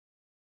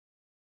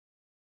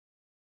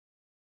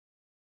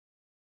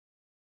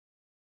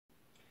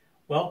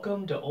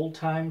Welcome to Old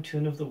Time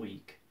Tune of the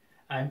Week.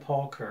 I'm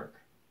Paul Kirk.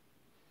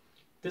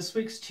 This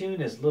week's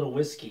tune is Little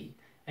Whiskey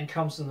and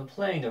comes from the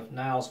playing of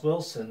Nile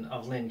Wilson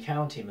of Linn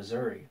County,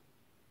 Missouri.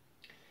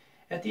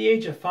 At the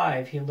age of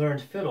 5, he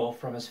learned fiddle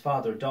from his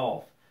father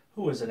Dolph,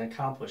 who was an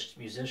accomplished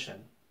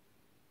musician.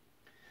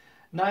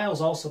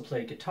 Niles also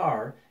played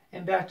guitar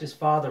and backed his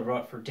father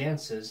up for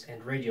dances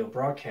and radio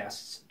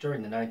broadcasts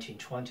during the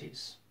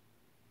 1920s.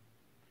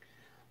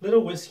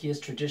 Little Whiskey is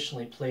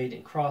traditionally played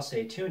in cross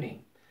A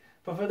tuning,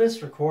 but for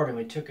this recording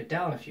we took it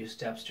down a few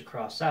steps to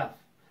cross F,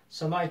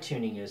 so my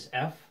tuning is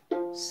F,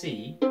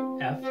 C,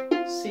 F,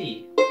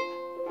 C.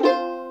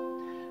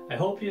 I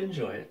hope you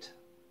enjoy it.